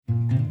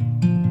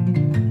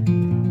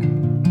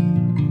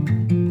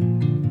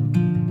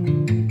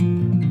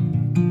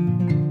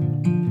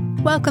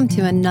Welcome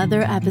to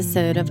another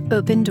episode of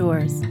Open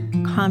Doors,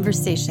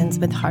 Conversations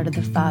with Heart of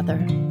the Father.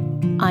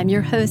 I'm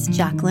your host,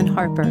 Jacqueline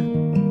Harper.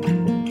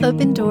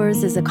 Open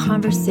Doors is a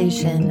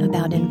conversation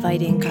about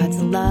inviting God's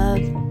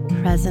love,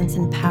 presence,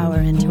 and power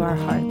into our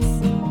hearts.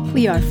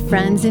 We are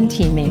friends and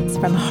teammates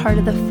from Heart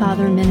of the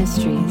Father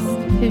Ministries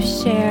who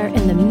share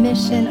in the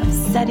mission of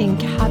setting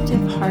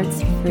captive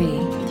hearts free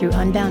through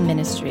Unbound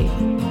Ministry.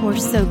 We're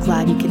so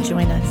glad you could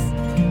join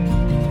us.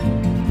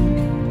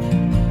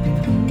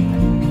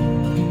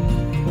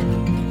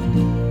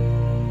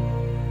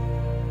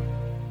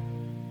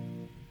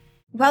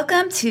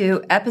 Welcome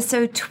to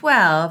episode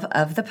 12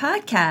 of the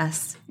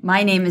podcast.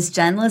 My name is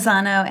Jenn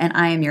Lozano, and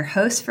I am your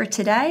host for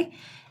today,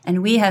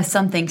 and we have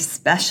something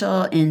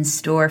special in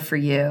store for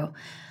you.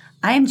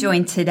 I am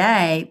joined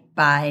today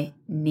by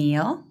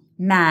Neal,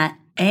 Matt,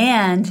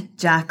 and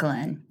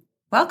Jacqueline.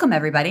 Welcome,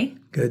 everybody.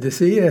 Good to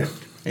see you.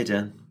 Hey,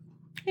 Jenn.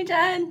 Hey,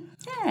 Jen.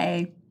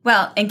 Hey.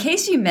 Well, in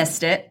case you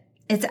missed it,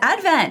 it's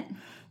Advent.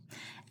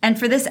 And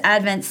for this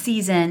Advent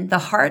season, the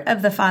Heart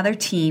of the Father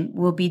team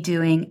will be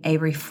doing a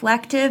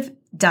reflective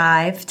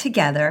dive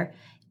together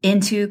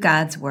into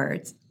God's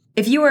words.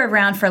 If you were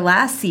around for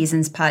last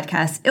season's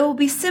podcast, it will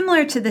be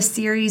similar to the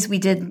series we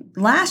did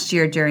last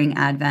year during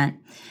Advent,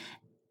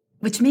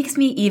 which makes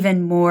me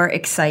even more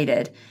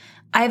excited.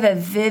 I have a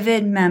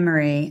vivid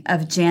memory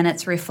of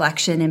Janet's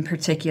reflection in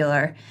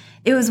particular.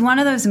 It was one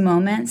of those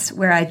moments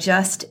where I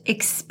just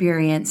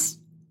experienced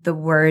the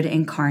Word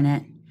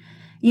incarnate.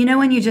 You know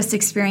when you just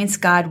experience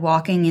God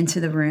walking into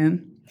the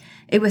room?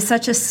 It was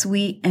such a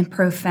sweet and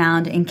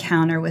profound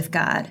encounter with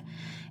God.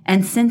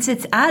 And since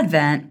it's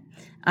Advent,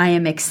 I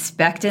am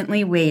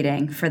expectantly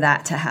waiting for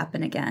that to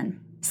happen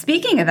again.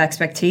 Speaking of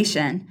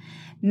expectation,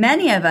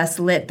 many of us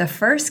lit the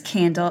first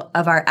candle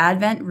of our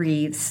Advent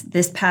wreaths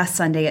this past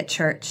Sunday at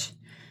church.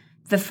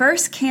 The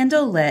first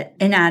candle lit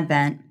in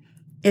Advent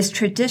is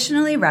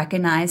traditionally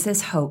recognized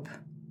as hope.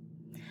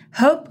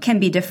 Hope can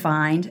be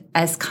defined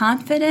as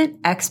confident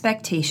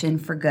expectation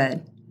for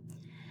good.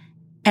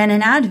 And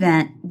in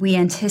Advent, we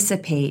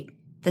anticipate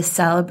the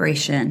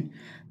celebration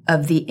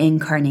of the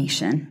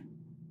incarnation.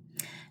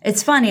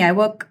 It's funny, I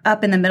woke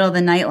up in the middle of the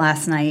night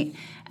last night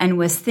and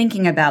was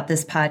thinking about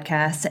this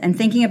podcast and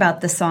thinking about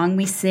the song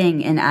we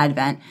sing in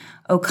Advent,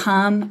 O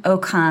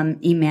come,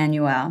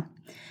 Emmanuel.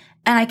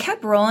 And I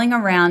kept rolling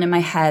around in my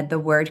head the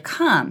word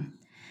come.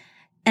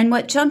 And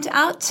what jumped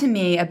out to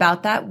me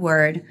about that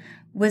word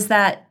was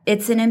that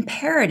it's an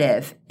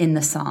imperative in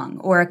the song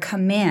or a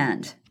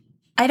command.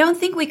 I don't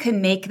think we could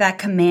make that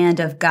command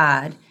of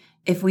God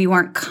if we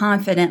weren't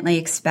confidently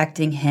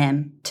expecting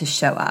him to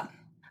show up.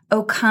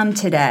 Oh, come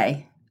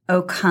today.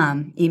 Oh,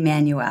 come,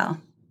 Emmanuel.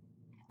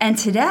 And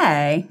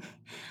today,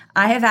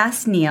 I have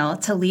asked Neal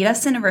to lead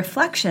us in a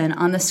reflection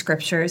on the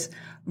scriptures,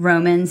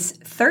 Romans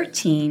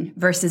 13,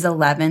 verses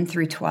 11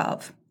 through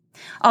 12.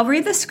 I'll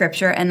read the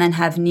scripture and then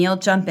have Neal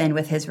jump in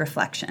with his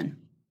reflection.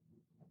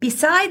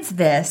 Besides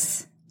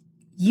this,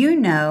 you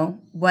know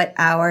what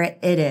hour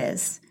it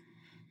is,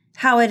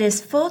 how it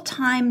is full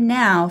time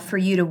now for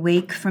you to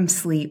wake from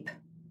sleep.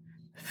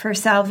 For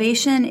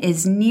salvation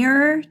is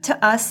nearer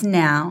to us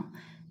now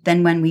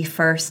than when we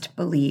first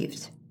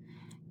believed.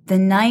 The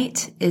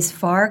night is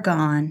far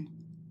gone,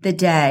 the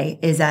day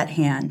is at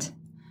hand.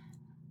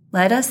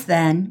 Let us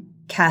then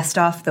cast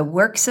off the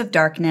works of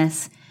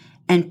darkness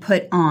and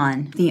put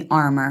on the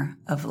armor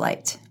of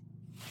light.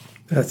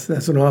 That's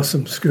an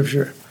awesome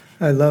scripture.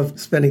 I love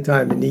spending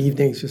time in the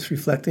evenings just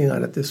reflecting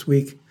on it this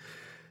week.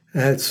 I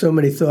had so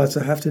many thoughts,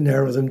 I have to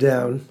narrow them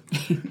down.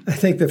 I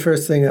think the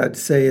first thing I'd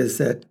say is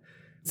that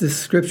this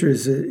scripture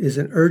is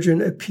an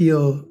urgent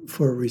appeal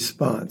for a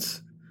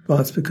response.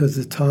 Response because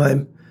the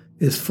time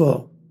is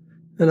full.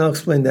 And I'll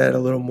explain that a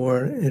little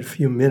more in a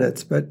few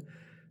minutes. But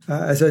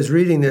as I was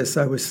reading this,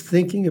 I was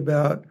thinking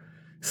about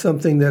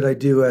something that I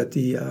do at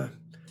the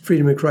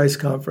Freedom in Christ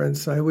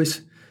conference. I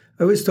always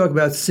talk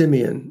about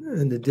Simeon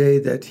and the day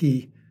that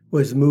he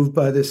was moved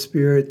by the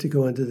Spirit to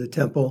go into the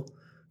temple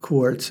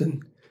courts.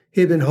 And he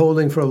had been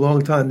holding for a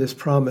long time this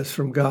promise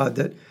from God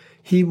that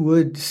he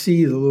would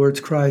see the Lord's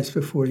Christ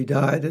before he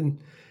died. And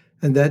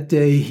that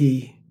day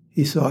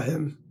he saw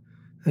him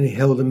and he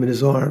held him in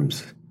his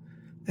arms.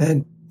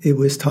 And it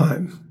was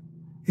time.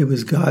 It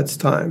was God's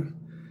time.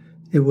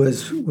 It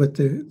was what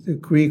the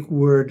Greek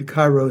word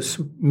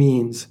kairos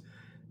means.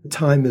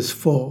 Time is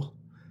full.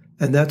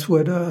 And that's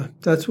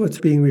what's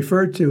being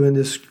referred to in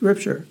this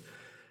scripture.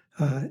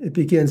 It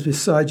begins,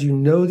 besides you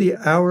know the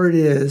hour it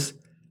is,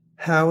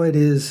 how it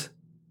is,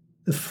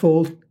 the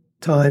full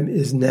time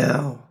is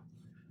now.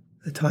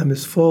 The time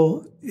is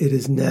full, it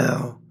is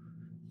now.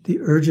 The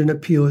urgent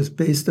appeal is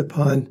based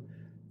upon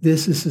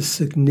this is a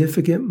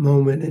significant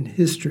moment in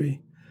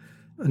history.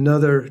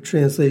 Another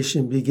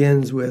translation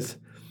begins with,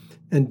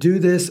 and do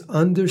this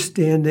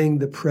understanding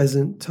the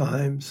present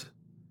times.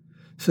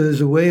 So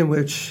there's a way in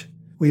which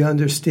we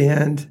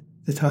understand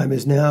the time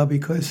is now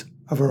because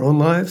of our own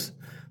lives.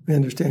 We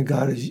understand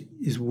God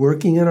is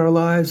working in our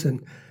lives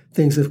and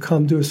things have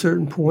come to a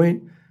certain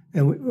point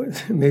and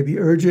it may be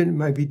urgent, it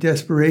might be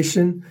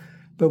desperation,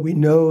 but we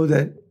know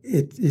that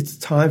it's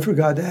time for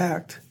God to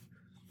act.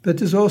 But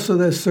there's also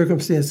those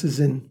circumstances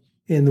in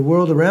the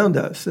world around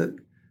us that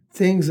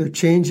things are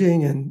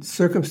changing and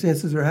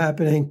circumstances are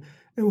happening,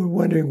 and we're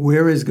wondering,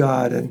 where is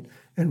God and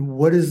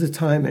what is the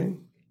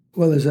timing?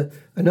 Well, there's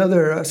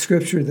another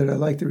scripture that I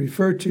like to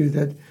refer to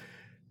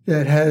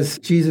that has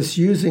Jesus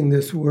using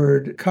this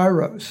word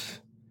kairos.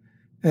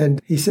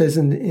 And he says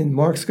in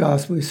Mark's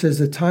gospel, he says,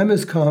 the time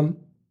has come,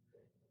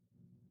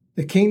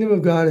 the kingdom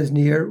of God is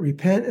near,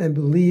 repent and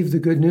believe the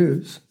good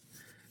news.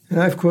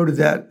 And I've quoted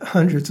that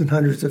hundreds and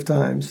hundreds of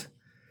times.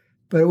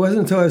 But it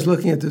wasn't until I was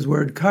looking at this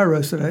word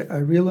kairos that I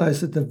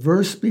realized that the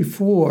verse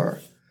before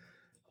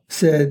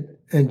said,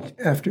 and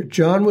after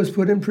John was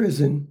put in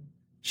prison,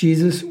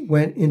 Jesus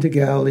went into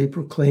Galilee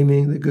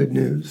proclaiming the good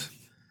news.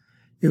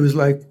 It was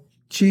like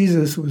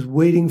Jesus was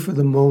waiting for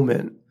the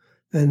moment.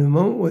 And the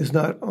moment was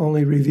not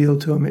only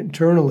revealed to him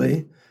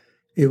internally,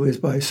 it was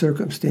by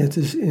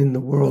circumstances in the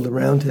world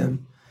around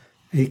him.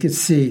 He could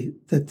see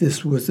that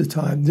this was the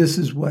time. This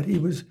is what he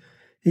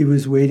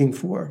was waiting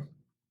for.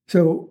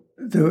 So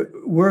the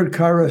word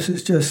kairos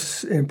is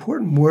just an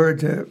important word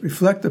to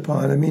reflect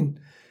upon. I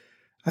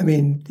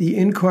mean, the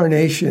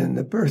incarnation,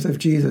 the birth of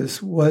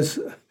Jesus was,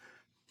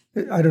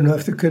 I don't know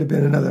if there could have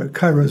been another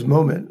kairos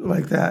moment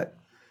like that.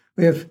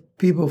 We have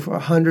people for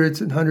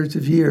hundreds and hundreds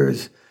of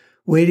years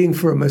waiting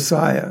for a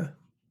Messiah.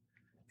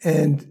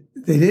 And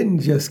they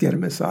didn't just get a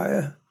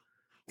Messiah.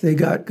 They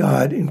got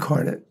God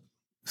incarnate.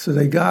 So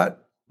they got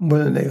more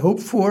than they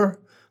hoped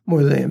for,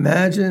 more than they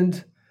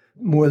imagined,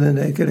 more than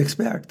they could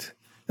expect.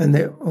 And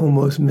they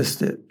almost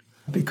missed it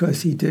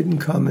because he didn't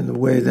come in the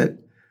way that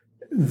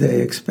they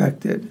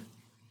expected.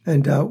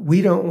 And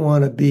we don't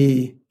want to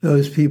be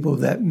those people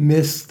that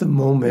miss the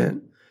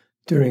moment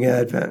during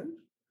Advent.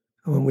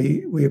 When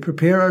we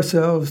prepare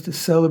ourselves to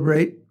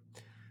celebrate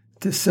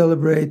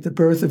the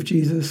birth of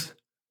Jesus,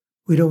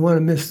 we don't want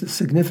to miss the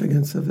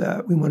significance of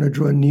that. We want to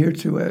draw near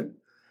to it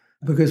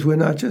because we're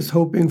not just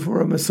hoping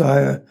for a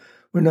Messiah.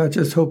 We're not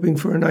just hoping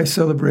for a nice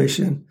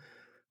celebration.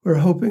 We're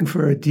hoping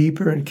for a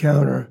deeper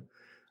encounter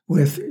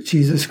with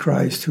Jesus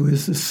Christ, who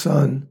is the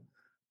Son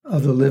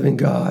of the living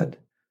God,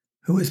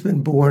 who has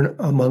been born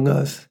among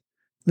us,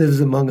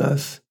 lives among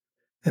us,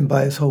 and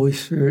by his Holy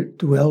Spirit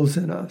dwells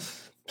in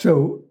us.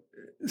 So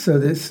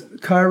this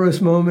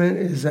Kairos moment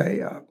is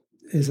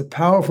a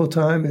powerful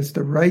time. It's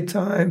the right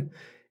time.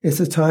 It's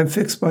a time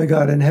fixed by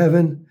God in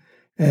heaven,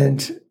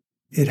 and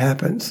it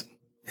happens.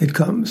 It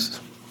comes.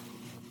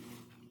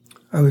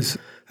 I was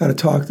at a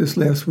talk this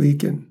last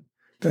week, and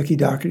Becky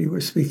Doherty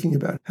was speaking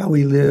about how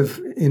we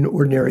live in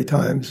ordinary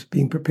times,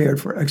 being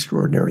prepared for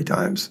extraordinary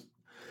times.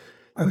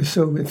 I was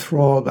so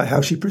enthralled by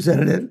how she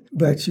presented it,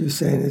 but she was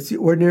saying it's the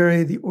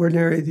ordinary, the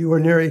ordinary, the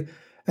ordinary,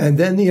 and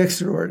then the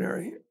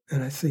extraordinary.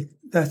 And I think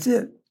that's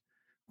it.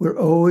 We're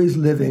always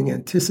living,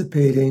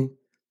 anticipating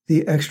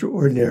the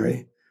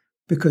extraordinary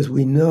because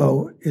we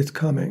know it's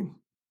coming.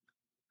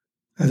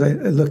 As I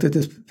looked at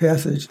this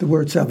passage, the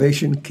word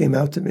salvation came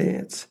out to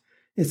me.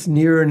 It's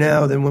nearer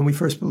now than when we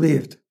first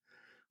believed.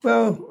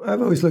 Well,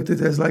 I've always looked at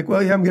this like,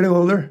 well, yeah, I'm getting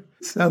older.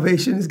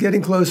 Salvation is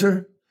getting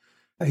closer.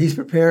 He's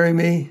preparing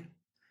me.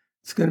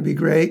 It's going to be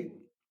great.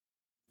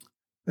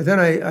 But then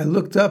I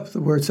looked up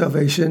the word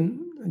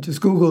salvation and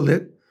just Googled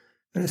it.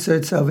 And it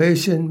said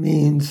salvation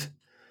means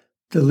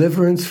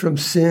deliverance from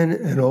sin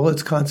and all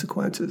its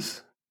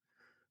consequences.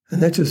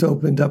 And that just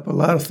opened up a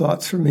lot of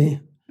thoughts for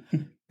me.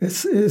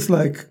 It's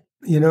like,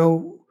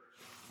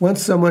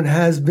 once someone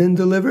has been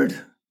delivered,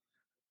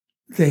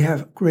 they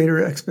have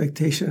greater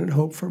expectation and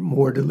hope for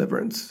more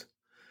deliverance.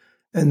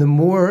 And the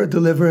more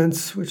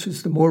deliverance, which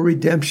is the more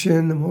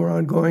redemption, the more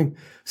ongoing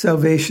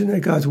salvation that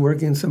God's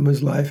working in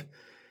someone's life,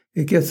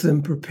 it gets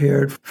them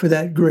prepared for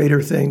that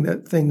greater thing,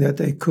 that thing that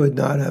they could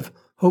not have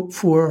hoped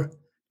for,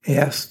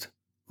 asked,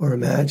 or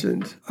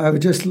imagined. I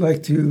would just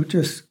like to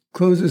just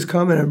close this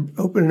comment and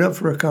open it up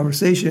for a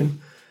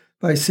conversation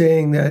by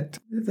saying that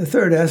the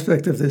third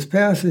aspect of this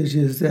passage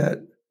is that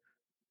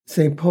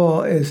St.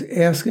 Paul is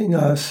asking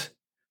us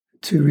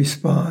to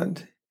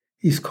respond.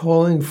 He's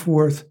calling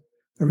forth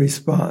a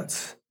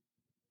response.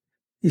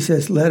 He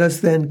says, let us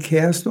then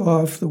cast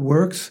off the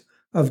works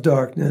of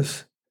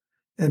darkness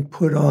and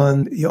put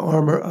on the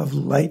armor of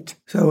light.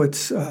 So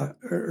it's an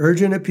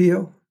urgent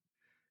appeal.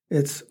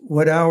 It's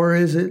what hour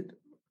is it?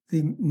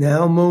 The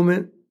now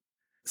moment.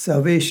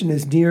 Salvation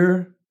is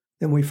nearer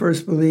than we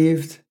first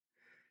believed.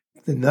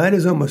 The night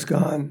is almost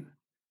gone.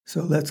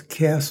 So let's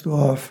cast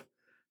off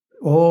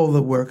all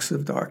the works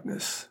of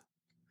darkness.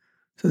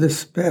 So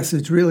this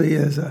passage really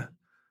is a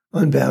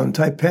Unbound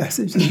type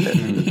passage,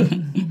 isn't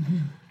it?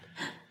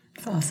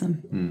 It's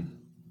awesome.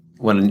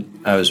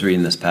 When I was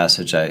reading this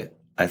passage, I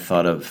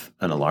thought of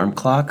an alarm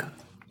clock.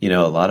 A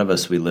lot of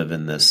us, we live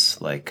in this,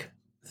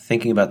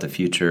 thinking about the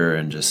future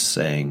and just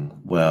saying,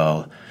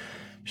 well,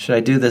 should I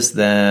do this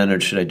then or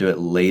should I do it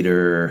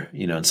later?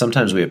 And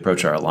sometimes we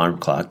approach our alarm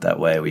clock that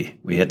way.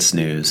 We hit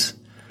snooze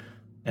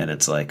and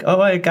it's like,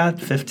 oh, I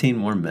got 15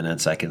 more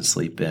minutes I can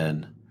sleep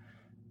in.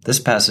 This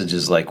passage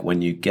is like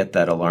when you get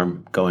that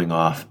alarm going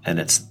off and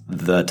it's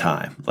the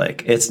time,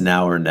 like it's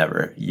now or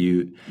never.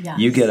 You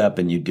get up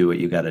and you do what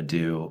you got to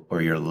do,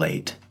 or you're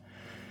late.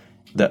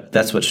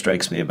 That's what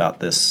strikes me about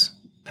this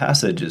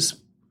passage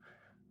is,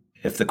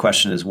 if the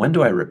question is, when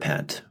do I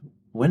repent?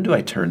 When do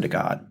I turn to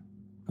God?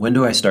 When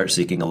do I start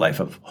seeking a life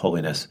of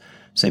holiness?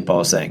 St.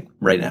 Paul is saying,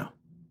 right now.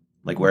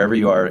 Like wherever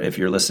you are, if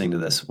you're listening to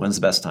this, when's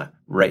the best time?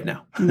 Right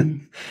now.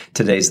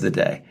 Today's the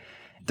day.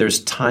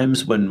 There's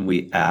times when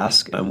we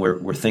ask and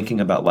we're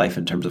thinking about life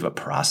in terms of a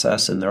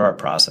process, and there are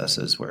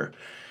processes where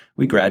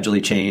we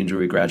gradually change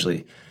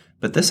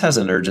but this has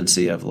an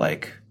urgency of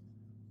like,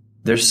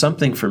 there's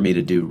something for me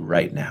to do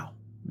right now.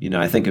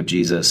 I think of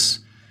Jesus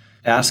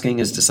asking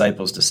his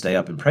disciples to stay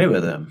up and pray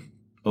with him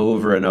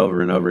over and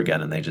over and over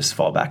again, and they just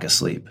fall back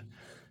asleep.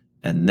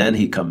 And then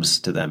he comes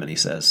to them and he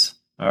says,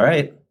 all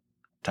right,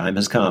 time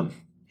has come.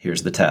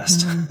 Here's the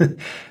test.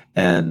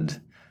 And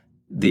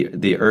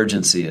the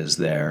urgency is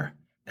there.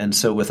 And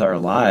so with our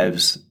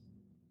lives,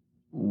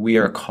 we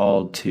are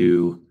called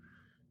to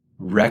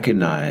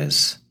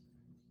recognize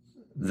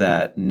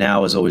that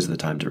now is always the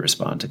time to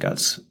respond to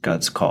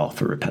God's call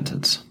for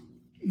repentance.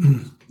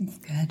 That's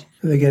good.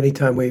 I think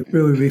anytime we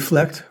really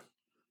reflect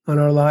on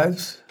our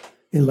lives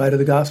in light of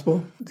the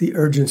gospel, the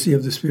urgency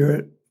of the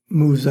Spirit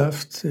moves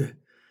us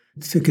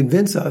to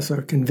convince us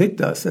or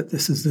convict us that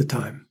this is the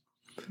time.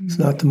 It's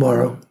not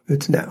tomorrow,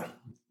 it's now.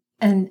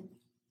 And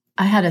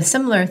I had a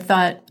similar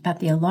thought about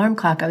the alarm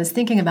clock. I was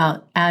thinking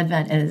about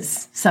Advent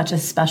as such a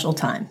special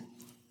time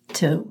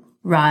to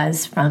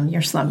rise from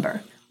your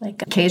slumber.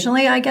 Like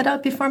occasionally I get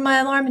up before my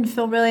alarm and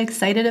feel really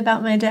excited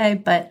about my day,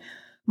 but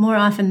more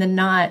often than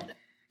not,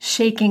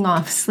 shaking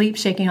off sleep,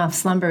 shaking off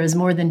slumber is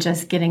more than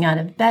just getting out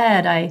of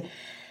bed. I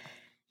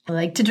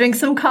like to drink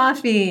some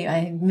coffee.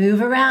 I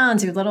move around,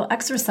 do a little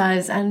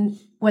exercise. And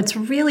what's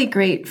really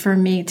great for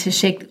me to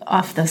shake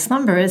off the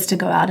slumber is to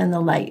go out in the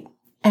light.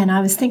 And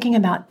I was thinking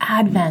about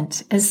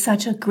Advent as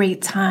such a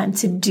great time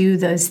to do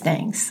those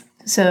things.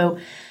 So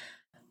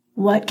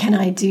what can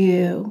I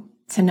do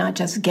to not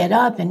just get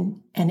up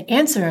and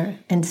answer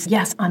and say,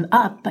 yes, I'm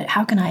up, but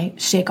how can I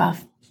shake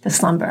off the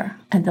slumber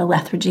and the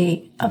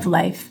lethargy of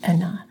life?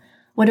 And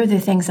what are the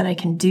things that I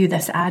can do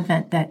this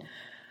Advent that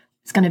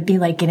is going to be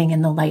like getting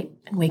in the light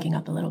and waking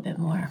up a little bit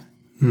more?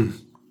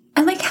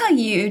 I like how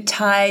you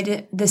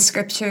tied the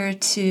scripture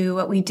to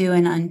what we do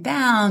in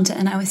Unbound.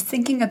 And I was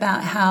thinking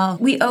about how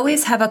we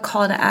always have a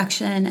call to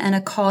action and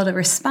a call to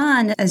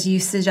respond, as you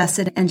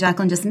suggested and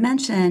Jacqueline just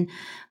mentioned,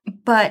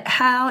 but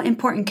how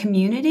important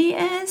community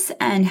is,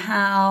 and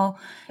how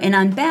in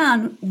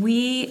Unbound,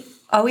 we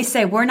always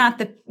say we're not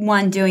the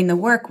one doing the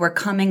work, we're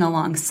coming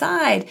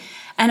alongside.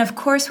 And of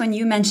course, when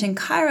you mentioned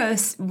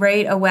Kairos,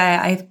 right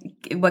away,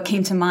 what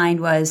came to mind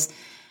was,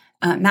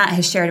 Matt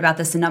has shared about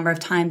this a number of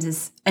times,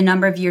 is a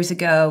number of years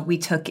ago, we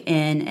took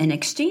in an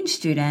exchange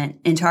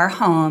student into our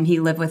home. He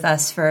lived with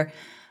us for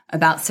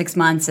about 6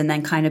 months and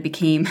then kind of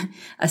became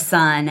a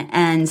son.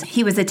 And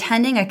he was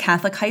attending a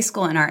Catholic high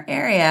school in our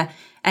area.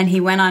 And he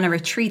went on a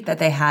retreat that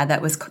they had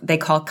they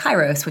called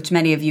Kairos, which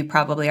many of you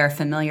probably are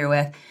familiar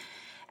with.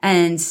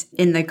 And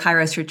in the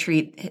Kairos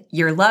retreat,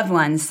 your loved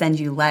ones send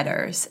you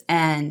letters.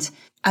 And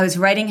I was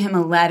writing him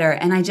a letter,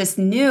 and I just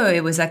knew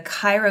it was a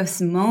Kairos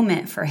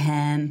moment for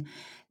him,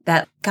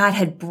 that God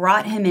had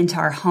brought him into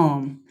our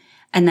home.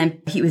 And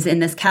then he was in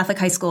this Catholic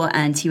high school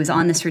and he was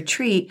on this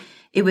retreat.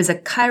 It was a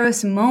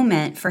Kairos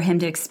moment for him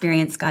to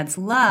experience God's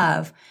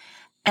love.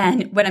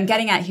 And what I'm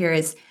getting at here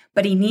is,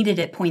 but he needed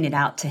it pointed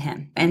out to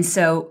him. And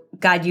so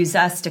God used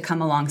us to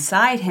come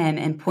alongside him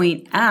and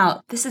point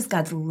out, this is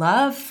God's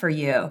love for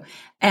you.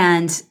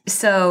 And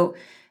so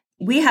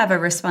we have a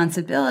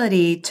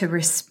responsibility to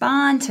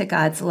respond to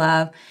God's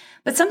love.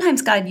 But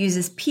sometimes God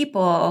uses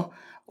people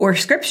or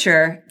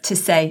scripture to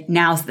say,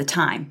 now's the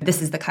time.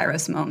 This is the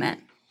Kairos moment.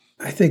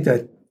 I think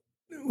that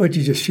what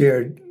you just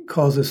shared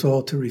calls us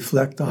all to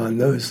reflect on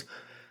those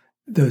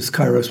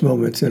Kairos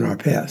moments in our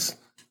past.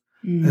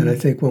 And I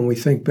think when we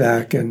think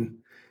back and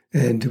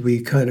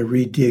we kind of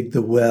redig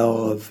the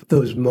well of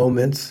those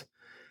moments,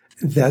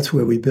 that's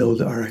where we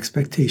build our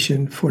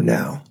expectation for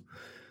now.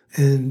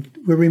 And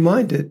we're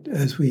reminded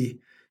as we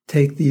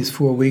take these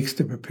 4 weeks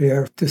to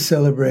prepare to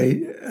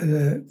celebrate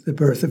the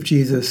birth of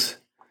Jesus,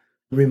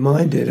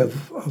 reminded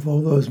of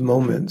all those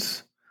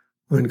moments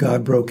when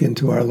God broke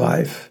into our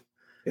life.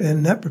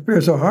 And that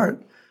prepares our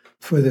heart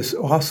for this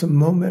awesome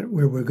moment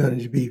where we're going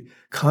to be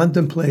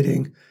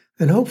contemplating,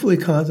 and hopefully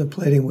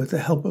contemplating with the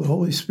help of the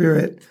Holy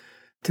Spirit,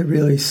 to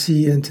really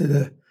see into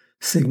the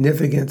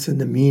significance and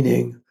the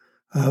meaning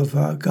of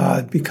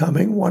God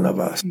becoming one of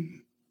us.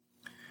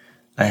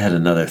 I had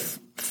another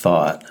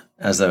thought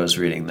as I was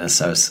reading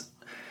this.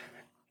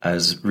 I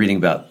was reading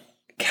about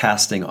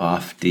casting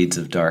off deeds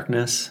of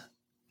darkness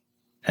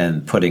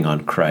and putting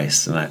on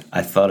Christ. And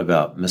I thought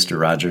about Mr.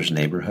 Rogers'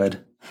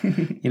 Neighborhood.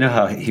 You know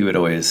how he would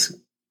always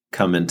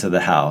come into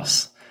the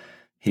house,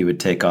 he would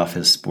take off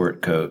his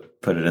sport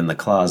coat, put it in the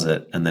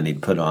closet, and then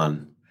he'd put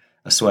on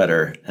a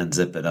sweater and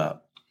zip it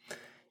up.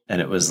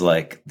 And it was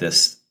like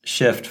this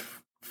shift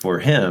for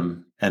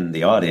him and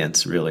the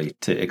audience really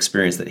to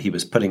experience that he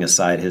was putting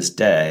aside his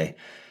day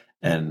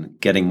and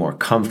getting more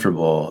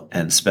comfortable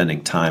and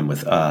spending time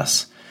with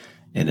us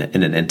in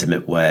an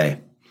intimate way.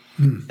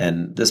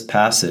 And this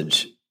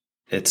passage,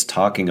 it's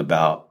talking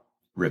about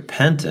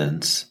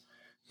repentance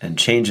and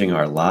changing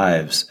our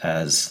lives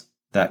as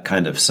that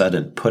kind of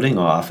sudden putting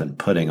off and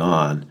putting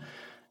on,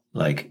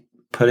 like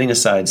putting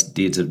aside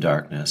deeds of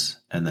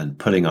darkness and then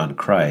putting on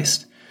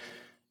Christ.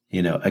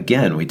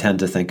 Again, we tend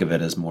to think of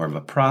it as more of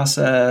a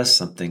process,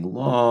 something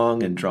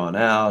long and drawn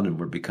out, and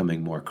we're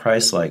becoming more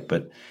Christ-like.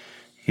 But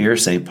here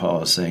St.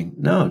 Paul is saying,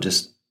 no,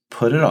 just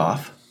put it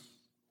off,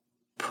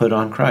 put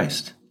on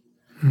Christ.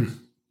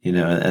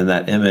 And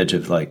that image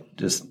of like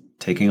just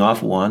taking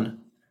off one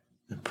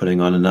and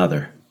putting on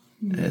another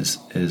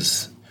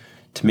is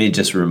to me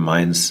just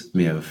reminds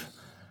me of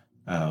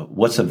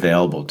what's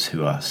available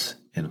to us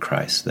in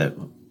Christ, that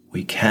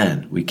we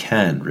can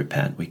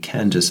repent, we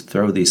can just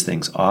throw these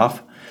things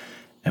off,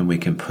 and we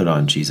can put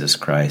on Jesus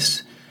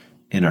Christ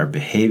in our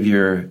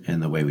behavior,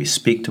 in the way we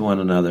speak to one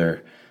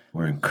another.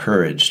 We're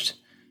encouraged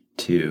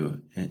to,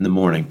 in the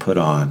morning, put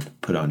on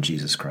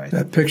Jesus Christ.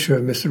 That picture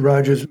of Mr.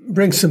 Rogers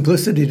brings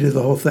simplicity to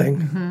the whole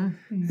thing.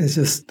 It's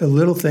just the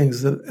little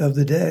things of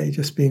the day,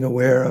 just being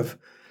aware of,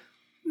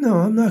 no,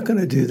 I'm not going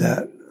to do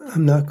that.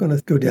 I'm not going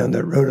to go down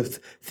that road of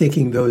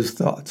thinking those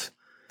thoughts.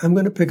 I'm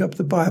going to pick up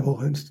the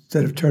Bible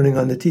instead of turning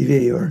on the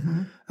TV, or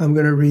I'm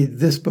going to read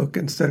this book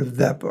instead of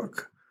that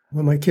book.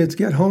 When my kids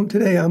get home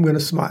today, I'm going to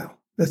smile.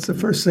 That's the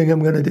first thing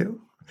I'm going to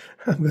do.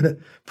 I'm going to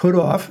put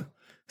off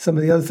some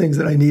of the other things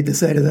that I need to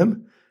say to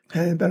them,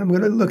 but I'm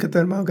going to look at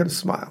them, I'm going to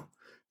smile.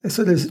 And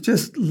so there's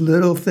just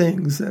little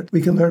things that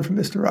we can learn from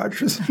Mr.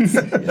 Rogers.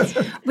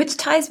 Which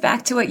ties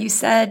back to what you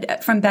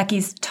said from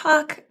Becky's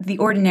talk, the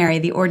ordinary.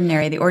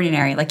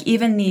 Like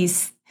even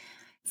these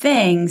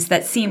things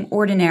that seem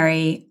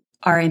ordinary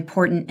are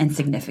important and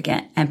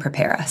significant and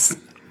prepare us.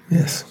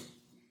 Yes.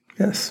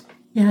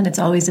 Yeah, and it's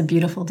always a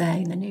beautiful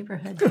day in the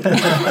neighborhood.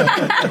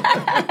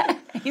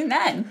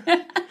 Amen.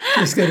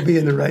 Just got to be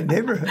in the right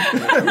neighborhood.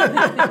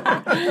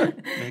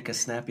 Make a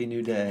snappy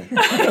new day.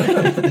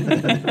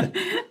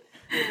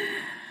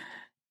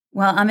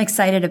 Well, I'm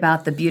excited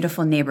about the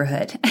beautiful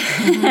neighborhood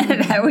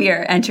that we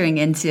are entering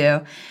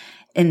into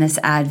in this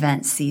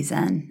Advent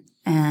season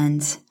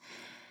and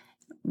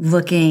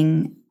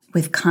looking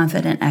with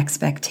confident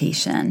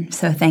expectation.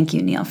 So thank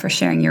you, Neal, for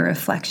sharing your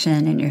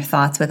reflection and your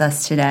thoughts with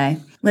us today.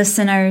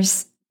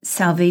 Listeners,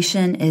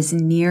 salvation is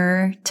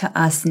nearer to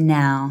us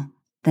now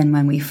than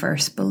when we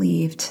first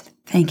believed.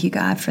 Thank you,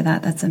 God, for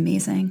that. That's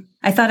amazing.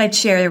 I thought I'd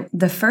share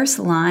the first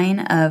line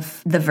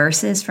of the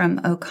verses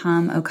from O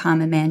Come,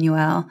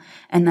 Emmanuel,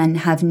 and then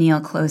have Neal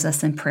close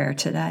us in prayer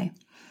today.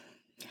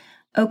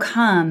 O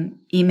come,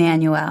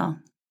 Emmanuel.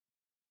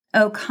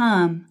 O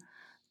come,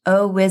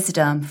 O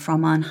wisdom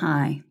from on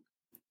high.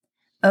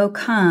 O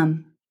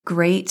come,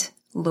 great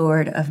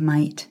Lord of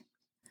might.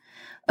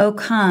 O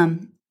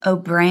come, O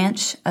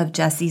branch of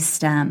Jesse's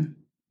stem.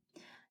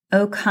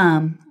 O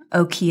come,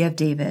 O key of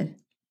David.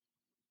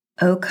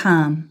 O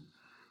come,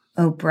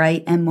 O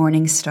bright and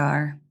morning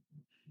star.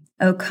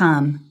 O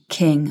come,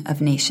 King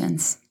of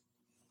nations.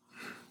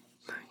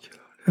 Thank you,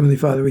 Lord. Heavenly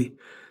Father, we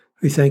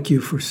thank you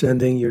for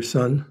sending your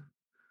Son,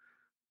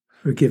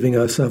 for giving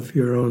us of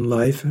your own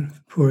life and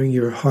pouring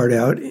your heart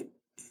out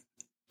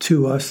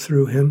to us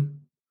through him.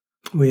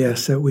 We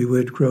ask that we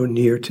would grow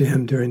near to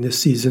him during this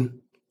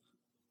season.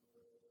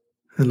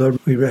 And Lord,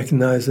 we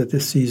recognize that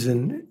this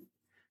season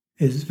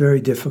is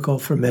very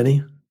difficult for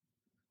many.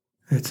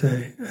 It's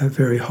a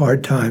very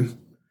hard time,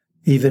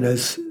 even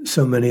as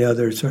so many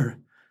others are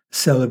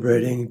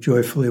celebrating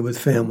joyfully with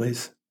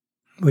families.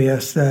 We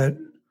ask that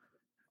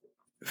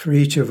for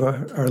each of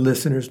our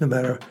listeners, no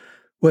matter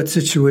what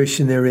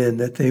situation they're in,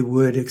 that they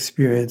would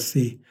experience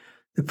the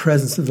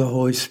presence of the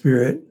Holy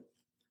Spirit,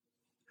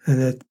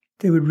 and that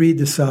they would read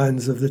the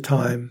signs of the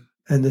time,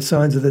 and the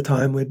signs of the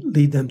time would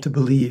lead them to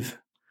believe,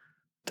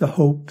 to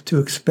hope, to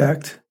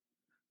expect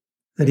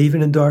that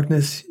even in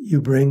darkness you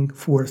bring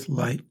forth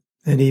light,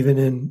 and even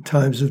in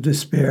times of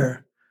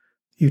despair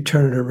you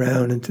turn it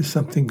around into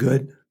something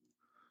good.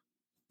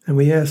 And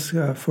we ask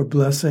for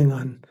blessing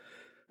on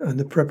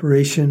the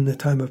preparation, the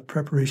time of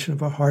preparation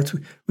of our hearts.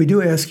 We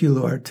do ask you,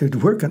 Lord, to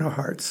work in our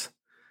hearts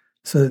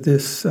so that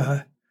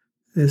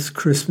this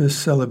Christmas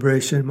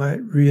celebration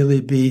might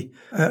really be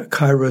a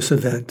Kairos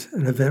event,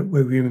 an event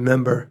where we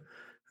remember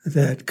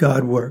that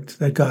God worked,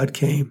 that God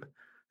came,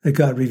 that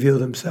God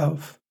revealed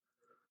himself,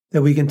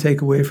 that we can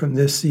take away from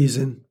this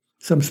season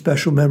some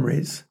special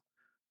memories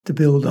to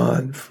build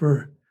on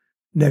for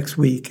next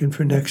week and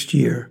for next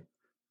year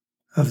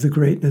of the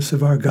greatness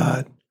of our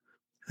God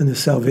and the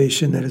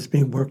salvation that is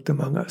being worked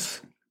among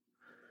us.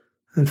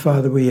 And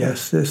Father, we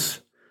ask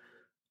this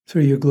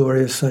through your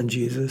glorious Son,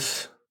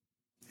 Jesus.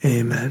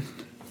 Amen.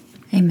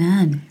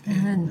 Amen.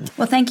 Amen.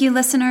 Well, thank you,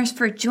 listeners,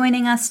 for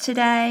joining us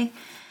today.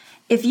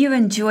 If you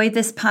enjoyed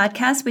this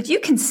podcast, would you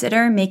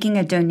consider making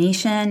a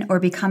donation or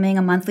becoming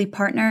a monthly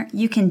partner?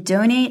 You can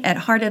donate at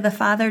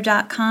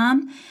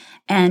heartofthefather.com.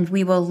 And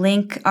we will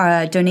link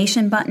our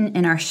donation button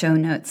in our show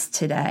notes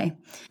today.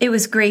 It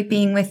was great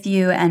being with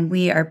you, and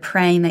we are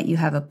praying that you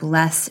have a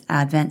blessed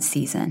Advent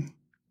season.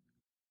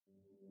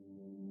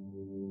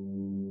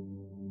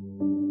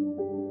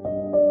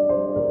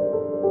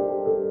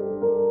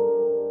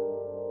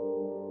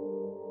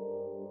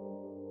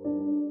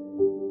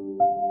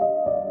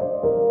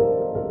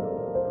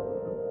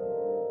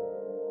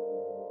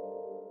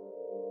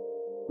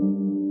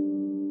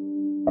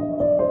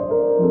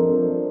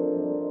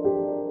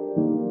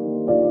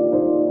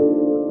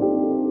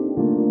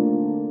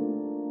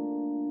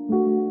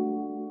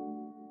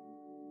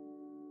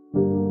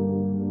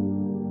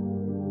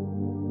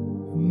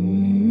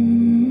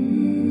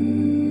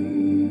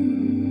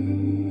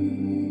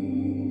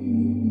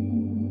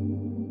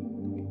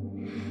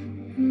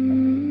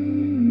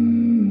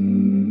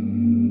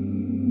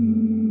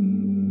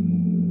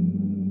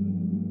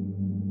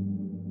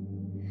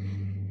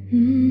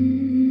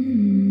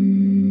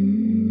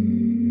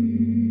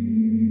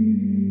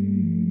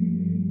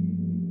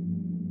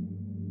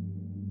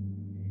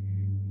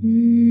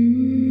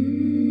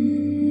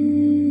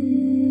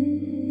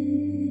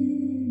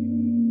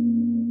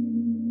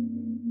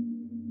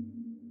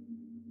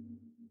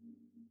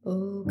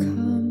 O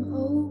come,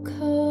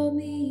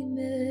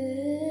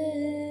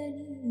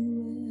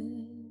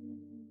 Emmanuel,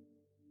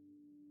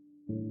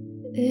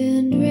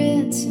 and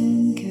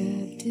ransom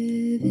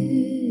captive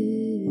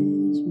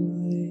Israel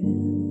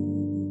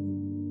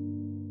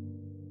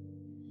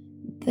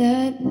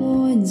that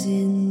mourns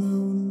in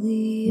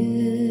lonely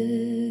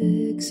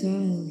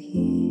exile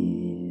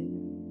here,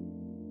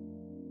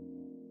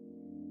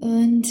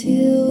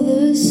 until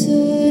the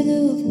Son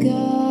of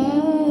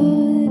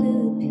God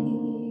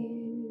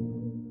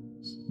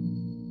appears.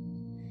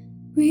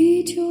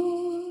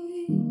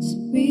 Rejoice,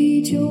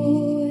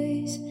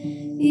 rejoice,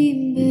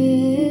 Emmanuel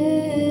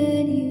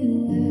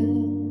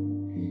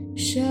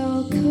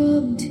shall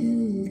come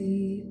to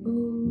thee,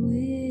 O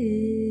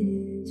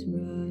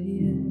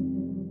Israel.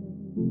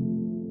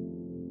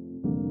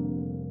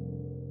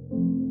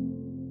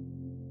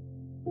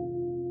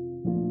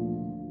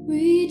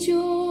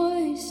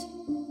 Rejoice,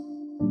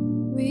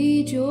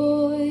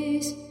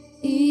 rejoice,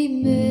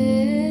 Emmanuel.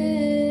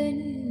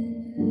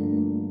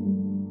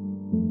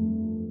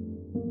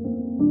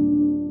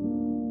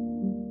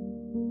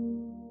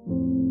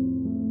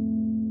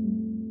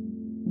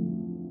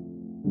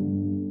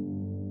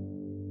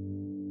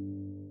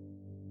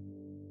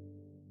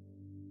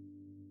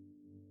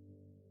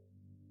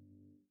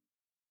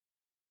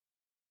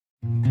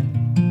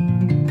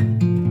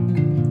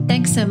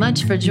 Thanks so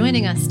much for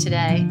joining us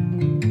today.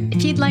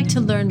 If you'd like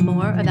to learn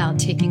more about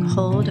taking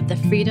hold of the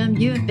freedom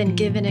you have been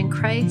given in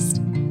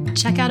Christ,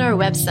 check out our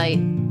website,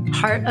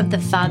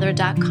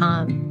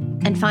 heartofthefather.com,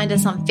 and find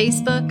us on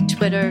Facebook,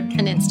 Twitter,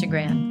 and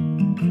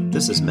Instagram.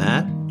 This is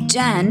Matt,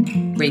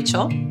 Jenn,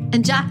 Rachel,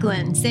 And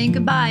Jacqueline saying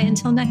goodbye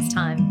until next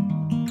time.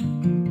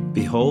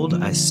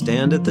 behold, I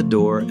stand at the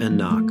door and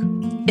knock.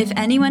 if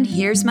anyone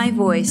hears my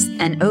voice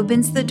and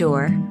opens the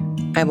door,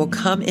 I will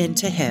come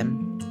into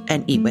him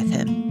and eat with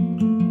him.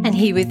 And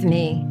he with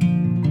me.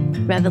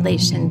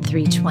 Revelation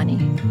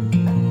 3:20.